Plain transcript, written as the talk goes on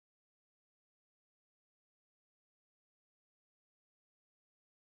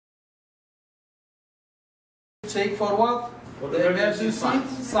check for what? The emergency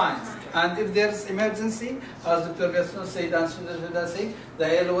signs. And if there's emergency, as Dr. Gaston said and Sundar said, the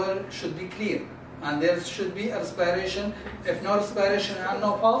airway should be clear. And there should be a respiration. If no respiration and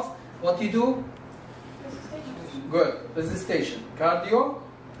no pulse, what you do? Good. Resuscitation. Cardio,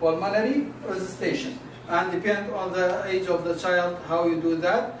 pulmonary, resuscitation. And depend on the age of the child how you do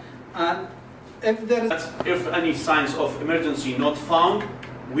that. And if there is... If any signs of emergency not found,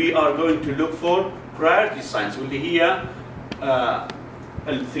 we are going to look for priority signs. واللي هي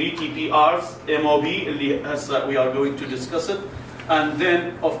ال 3 TPRs, MOB, اللي هسه we are going to discuss it. And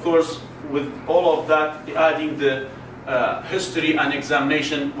then, of course, with all of that, adding the history and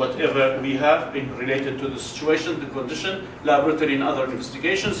examination, whatever we have related to the situation, the condition, laboratory and other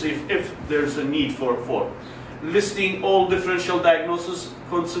investigations, if there's a need for. Listing all differential diagnoses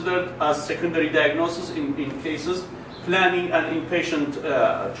considered as secondary diagnosis in cases, planning and inpatient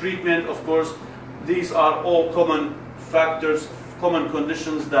treatment, of course. These are all common factors, common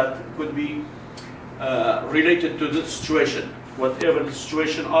conditions that could be related to the situation. Whatever the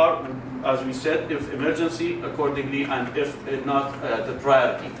situation are, as we said, if emergency, accordingly, and if not, the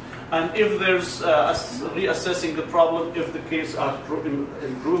priority. And if there's reassessing the problem, if the case are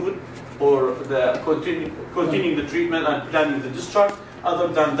improved, or the continuing the treatment and planning the discharge. Other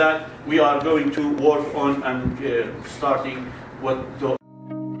than that, we are going to work on and starting what the